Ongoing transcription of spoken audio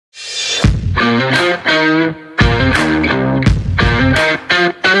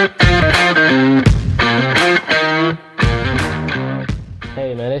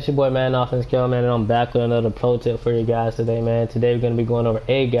your boy Man Offense Kill, man, and I'm back with another pro tip for you guys today, man. Today we're going to be going over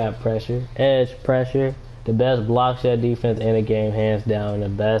A-gap pressure, edge pressure, the best block shed defense in the game, hands down, the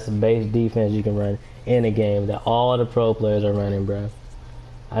best base defense you can run in the game that all the pro players are running, bro.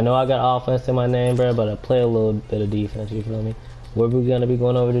 I know I got offense in my name, bro, but I play a little bit of defense, you feel me? What we're going to be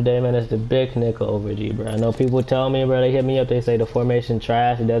going over today, man, is the big nickel over G, bro. I know people tell me, bro, they hit me up, they say the formation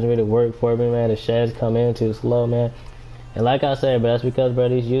trash, it doesn't really work for me, man. The sheds come in too slow, man. And like I said, bro, that's because, bro,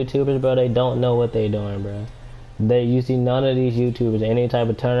 these YouTubers, bro, they don't know what they doing, bro. You see none of these YouTubers, any type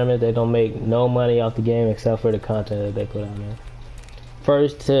of tournament, they don't make no money off the game except for the content that they put out, man.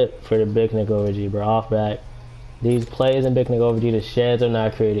 First tip for the big nickel over G, bro, off back. These plays in big nickel over G, the sheds are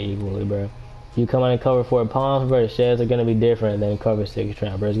not created equally, bro. You come out and cover 4 palms, bro, the sheds are going to be different than cover 6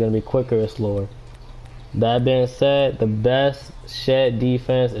 trap, bro. It's going to be quicker or slower. That being said, the best shed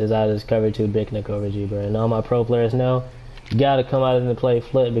defense is out of this cover 2 big nickel over G, bro. And all my pro players know, you gotta come out in the play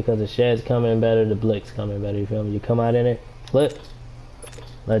flip because the shed's coming better, the blick's coming better, you feel me? You come out in it, flip.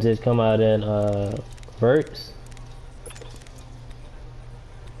 Let's just come out in verts.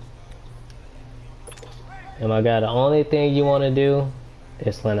 And my guy, the only thing you wanna do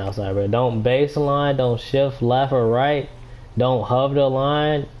is slant outside, bro. Don't baseline, don't shift left or right, don't hover the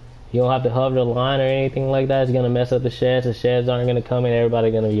line. You don't have to hover the line or anything like that. It's gonna mess up the sheds. The sheds aren't gonna come in,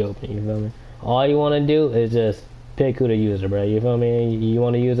 everybody's gonna be open, you feel me? All you wanna do is just pick who to use, bro. You feel me? You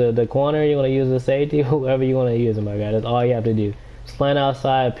want to use the corner, you want to use the safety, whoever you want to use it, my guy. That's all you have to do. Slant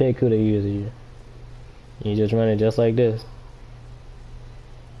outside, pick who to use it. You just run it just like this.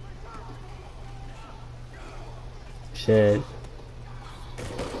 Shed.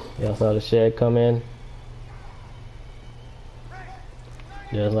 Y'all saw the shed come in.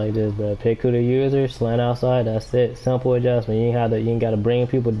 Just like this, bro. Pick who to use it, slant outside. That's it. Simple adjustment. You ain't gotta bring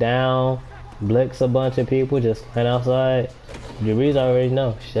people down. Blitz a bunch of people, just slant outside. The reason I already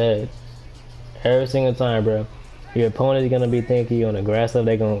know, shed. Every single time, bro. Your opponent's gonna be thinking you're aggressive.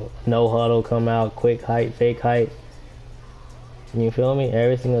 They gonna no huddle, come out, quick height, fake height. You feel me?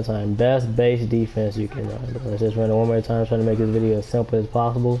 Every single time. Best base defense you can run, bro. Let's just run it one more time, trying to make this video as simple as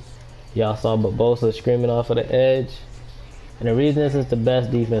possible. Y'all saw Bosa screaming off of the edge. And the reason this is the best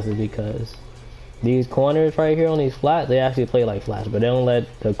defense is because these corners right here on these flats, they actually play like flats, but they don't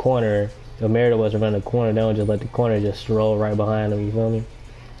let the corner. If Merida was to run the corner, they don't just let the corner just stroll right behind them, you feel me?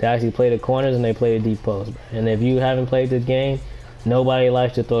 They actually play the corners and they play the deep post, bro. And if you haven't played this game, nobody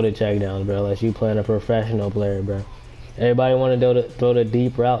likes to throw the check downs, bro, unless you playing a professional player, bro. Everybody want to throw the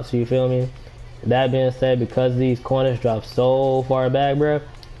deep routes, you feel me? That being said, because these corners drop so far back, bro,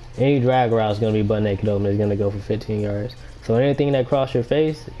 any drag route is going to be butt naked open. It's going to go for 15 yards. So anything that cross your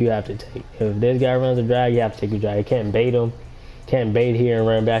face, you have to take. If this guy runs a drag, you have to take your drag. You can't bait him. Can't bait here and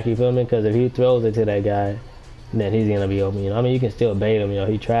run back, you feel me? Because if he throws it to that guy, then he's gonna be open, you know. I mean, you can still bait him, you know.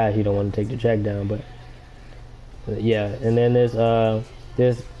 He trash, you don't want to take the check down, but yeah. And then this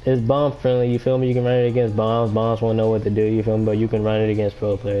is bomb friendly, you feel me? You can run it against bombs. Bombs won't know what to do, you feel me? But you can run it against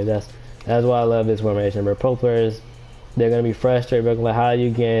pro players. That's why I love this formation. But pro players, they're gonna be frustrated, but like how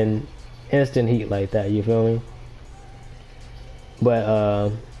you can instant heat like that, you feel me?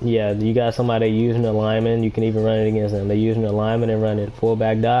 But yeah, you got somebody using a lineman, you can even run it against them. They're using a lineman and run it full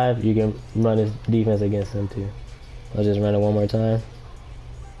back dive, you can run his defense against them too. I'll just run it one more time.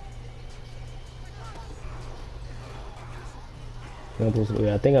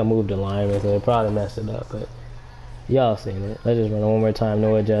 I think I moved the lineman, so they probably messed it up, but y'all seen it. Let's just run it one more time,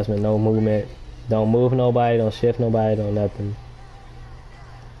 no adjustment, no movement. Don't move nobody, don't shift nobody, don't nothing.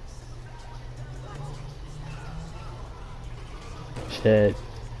 Shed.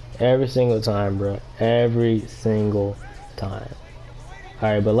 Every single time, bro. Every single time.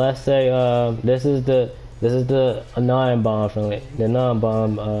 Alright, but let's say this is the non-bomb friendly, the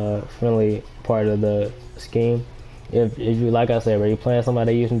non-bomb friendly part of the scheme. If you, like I said, bro, you're playing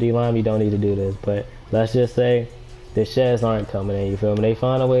somebody using D-line, you don't need to do this. But let's just say the sheds aren't coming in, you feel me? They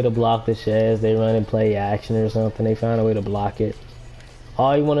find a way to block the sheds, they run and play action or something, they find a way to block it.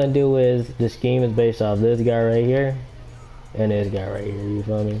 All you want to do is, the scheme is based off this guy right here and this guy right here, you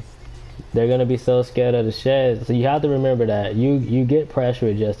feel me? They're gonna be so scared of the sheds, so you have to remember that you get pressure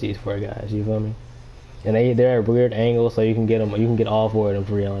with just these 4 guys, you feel me? And they're at weird angles, so you can get all 4 of them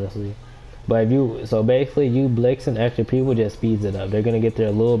free, honestly. But so basically you blitzing extra people just speeds it up. They're gonna get there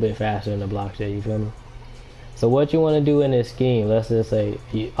a little bit faster than the block shed, you feel me? So what you want to do in this scheme, let's just say,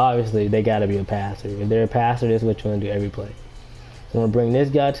 obviously they gotta be a passer. If they're a passer, this is what you want to do every play. So I'm gonna bring this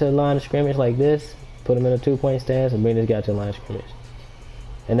guy to the line of scrimmage like this. Put him in a 2-point stance and bring this guy to the line of scrimmage.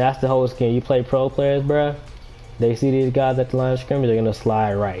 And that's the whole scheme. You play pro players, bruh. They see these guys at the line of scrimmage, they're going to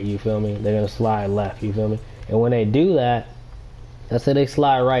slide right, you feel me? They're going to slide left, you feel me? And when they do that, Let's say they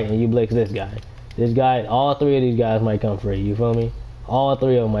slide right and you blitz this guy. This guy, all three of these guys might come free. You feel me? All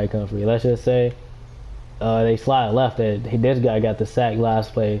three of them might come free. Let's just say they slide left. This guy got the sack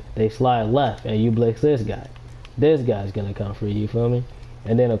last play. They slide left and you blitz this guy. This guy's gonna come free. You feel me?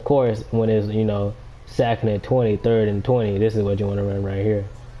 And then of course when it's sacking at 20, third and 20, this is what you want to run right here.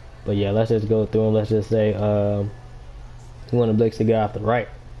 But yeah, let's just go through them. Let's just say you want to blitz the guy off the right,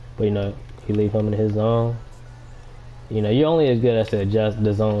 but you leave him in his zone. You're only as good as to adjust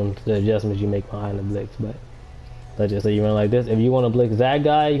the zone, the adjustments you make behind the blitz. But let's just say you run like this. If you want to blitz that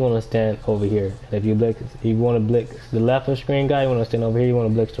guy, you want to stand over here. And if you want to blitz the left of screen guy, you want to stand over here. You want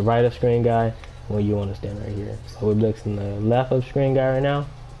to blitz the right of screen guy, well, you want to stand right here. So we're blitzing the left of screen guy right now.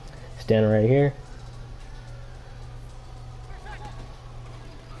 Standing right here.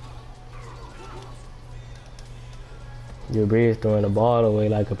 Drew Brees throwing the ball away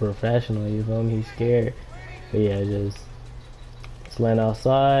like a professional, you feel me? He's scared. But yeah, just slant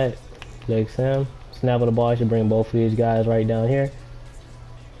outside, blitz him, snap of the ball. Should bring both of these guys right down here.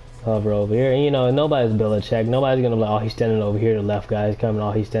 Hover over here. And nobody's Belichick. Nobody's gonna be like, oh, he's standing over here, the left guy's coming.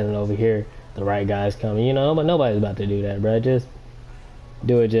 Oh, he's standing over here, the right guy's coming. But nobody's about to do that, bro. Just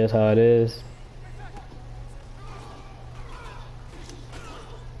do it just how it is.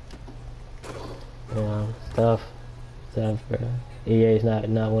 It's tough. Bro. EA's not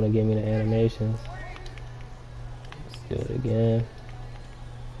want to give me the animations. Let's do it again.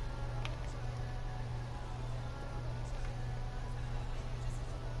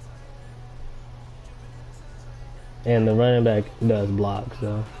 And the running back does block,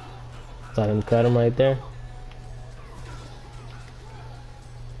 so I can cut him right there.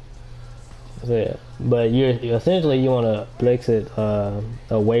 So yeah, but you essentially you want to blitz it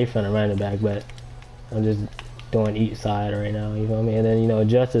away from the running back, but I'm just doing each side right now, you feel me? And then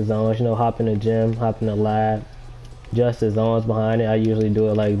adjust the zones, hop in the gym, hop in the lab, adjust the zones behind it. I usually do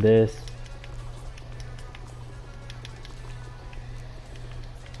it like this.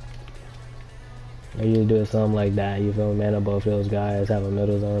 I usually do it something like that, you feel me? Man, both of those guys have a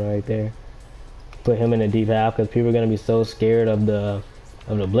middle zone right there. Put him in the deep half because people are gonna be so scared of the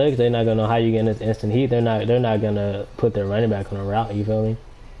blitz, they're not gonna know how you get in this instant heat. They're not gonna put their running back on a route, you feel me?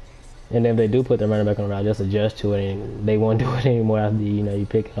 And if they do put their running back on the route, just adjust to it, and they won't do it anymore after you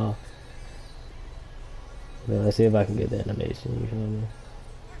pick it off. But let's see if I can get the animation. You feel me?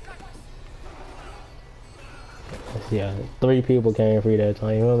 Let's see, 3 people came free that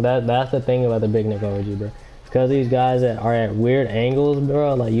time. That's the thing about the big Nick OG, bro. Because these guys that are at weird angles,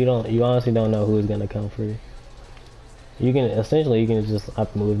 bro. Like you honestly don't know who's gonna come free. You can just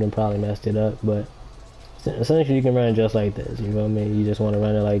up move them, probably messed it up, but. Essentially, you can run it just like this. You feel me? You just want to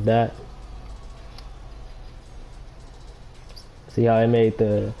run it like that. See how it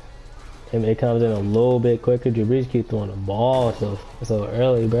comes in a little bit quicker. Drew Brees keep throwing the ball so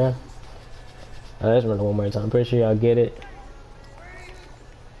early, bro. Let's run it one more time. I'm pretty sure y'all get it.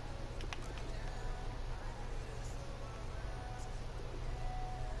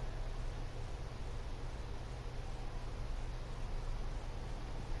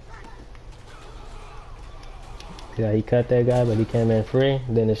 Yeah, he cut that guy, but he came in free.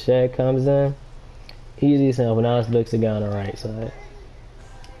 Then the shed comes in. Easy simple. Now let's look the guy on the right side.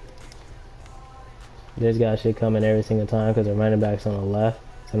 This guy should come in every single time because the running back's on the left.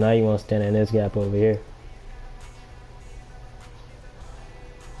 So now you want to stand in this gap over here.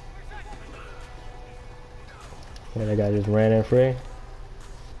 And that guy just ran in free.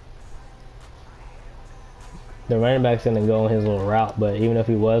 The running back's gonna go on his little route, but even if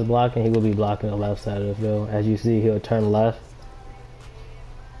he was blocking, he will be blocking the left side of the field. As you see, he'll turn left.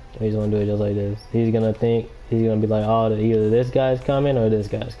 He's gonna do it just like this. He's gonna be like, oh, either this guy's coming or this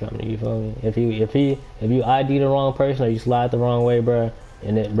guy's coming. You feel me? If you ID the wrong person or you slide the wrong way, bro,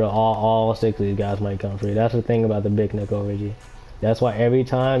 and it, bro, all 6 of these guys might come free. That's the thing about the big Nick OG. That's why every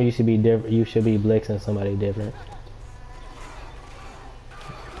time you should be different. You should be blitzing somebody different.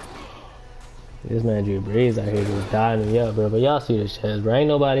 This man Drew Brees out here just dotting me up, bro. But y'all see the chest, bro. Ain't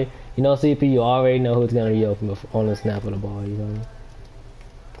nobody, CP, you already know who's gonna be open on the snap of the ball, you know what I mean?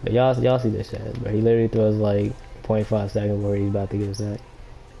 But y'all see the chest, bro. He literally throws like 0.5 seconds before he's about to get sacked.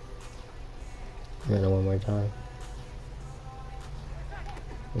 And then one more time.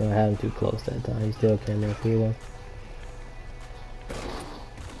 I had him too close that time. He still came in free though.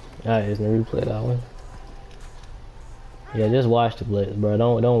 Alright, just gonna replay that one. Yeah, just watch the blitz, bro.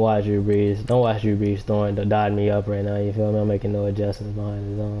 Don't watch Drew Brees. Don't watch Drew Brees dotting me up right now. You feel me? I'm making no adjustments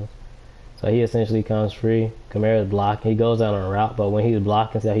behind his own. So he essentially comes free. Kamara's blocking. He goes out on a route, but when he's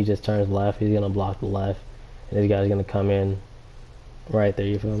blocking, so he just turns left. He's gonna block the left, and this guy's gonna come in right there.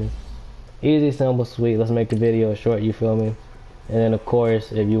 You feel me? Easy, simple, sweet. Let's make the video short. You feel me? And then of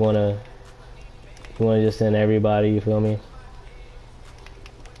course, if you wanna just send everybody, you feel me?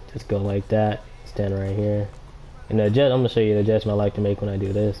 Just go like that. Stand right here. And the adjust, I'm gonna show you the adjustment I like to make when I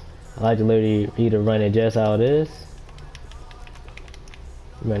do this. I like to literally either run it just how it is,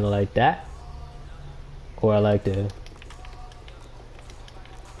 run it like that, or I like to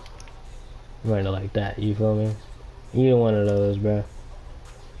run it like that. You feel me? Either one of those, bro.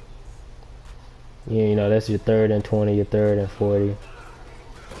 You know, that's your 3rd and 20, your 3rd and 40.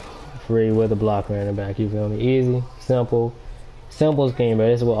 Free with a block running back. You feel me? Easy, simple. Simple as can, bro.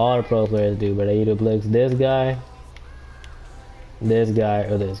 This is what all the pro players do, but they either blitz this guy,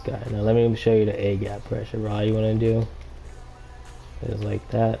 or this guy. Now let me show you the A gap pressure, bro. All you wanna do is like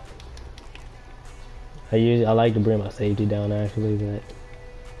that. I like to bring my safety down actually, but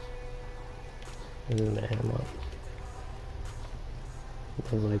let's let him up.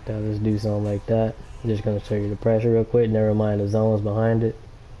 Just like that. Let's do something like that. I'm just gonna show you the pressure real quick. Never mind the zones behind it.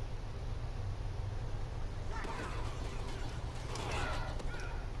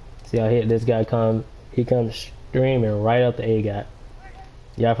 See how this guy he comes streaming right up the A gap.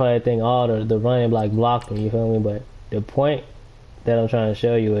 Y'all probably think, oh, the running block blocked him, you feel me? But the point that I'm trying to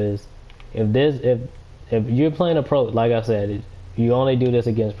show you is, if you're playing a pro, like I said, you only do this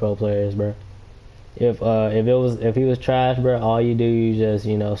against pro players, bro. If he was trash, bro, all you do, you just,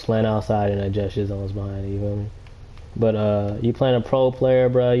 you know, slant outside and adjust your zones behind it, you feel me? But you playing a pro player,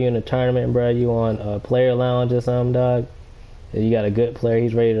 bro, you in a tournament, bro, you on a player lounge or something, dog. You got a good player,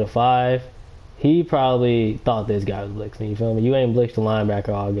 he's rated a 5. He probably thought this guy was blitzing, you feel me? You ain't blitzed the linebacker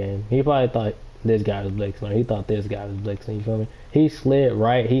all game. He probably thought this guy was blitzing, or he thought this guy was blitzing, you feel me? He slid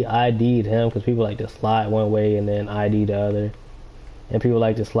right, he ID'd him, because people like to slide one way and then ID the other. And people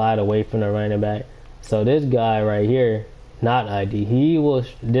like to slide away from the running back. So this guy right here, not ID,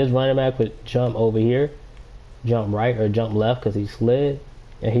 this running back would jump over here, jump right or jump left because he slid,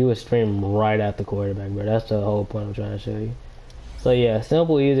 and he would stream right at the quarterback, bro. That's the whole point I'm trying to show you. So yeah,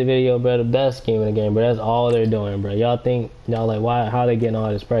 simple, easy video, bro. The best scheme in the game, bro. That's all they're doing, bro. Y'all think, y'all like, how they getting all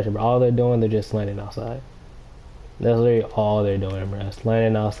this pressure, bro? All they're doing, they're just slanting outside. That's literally all they're doing, bro.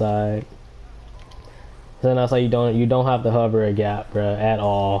 Slanting outside. Slanting outside, you don't have to hover a gap, bro, at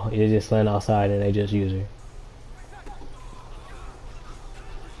all. You just slant outside and they just use her.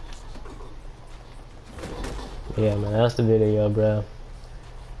 Yeah, man, that's the video, bro.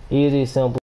 Easy, simple.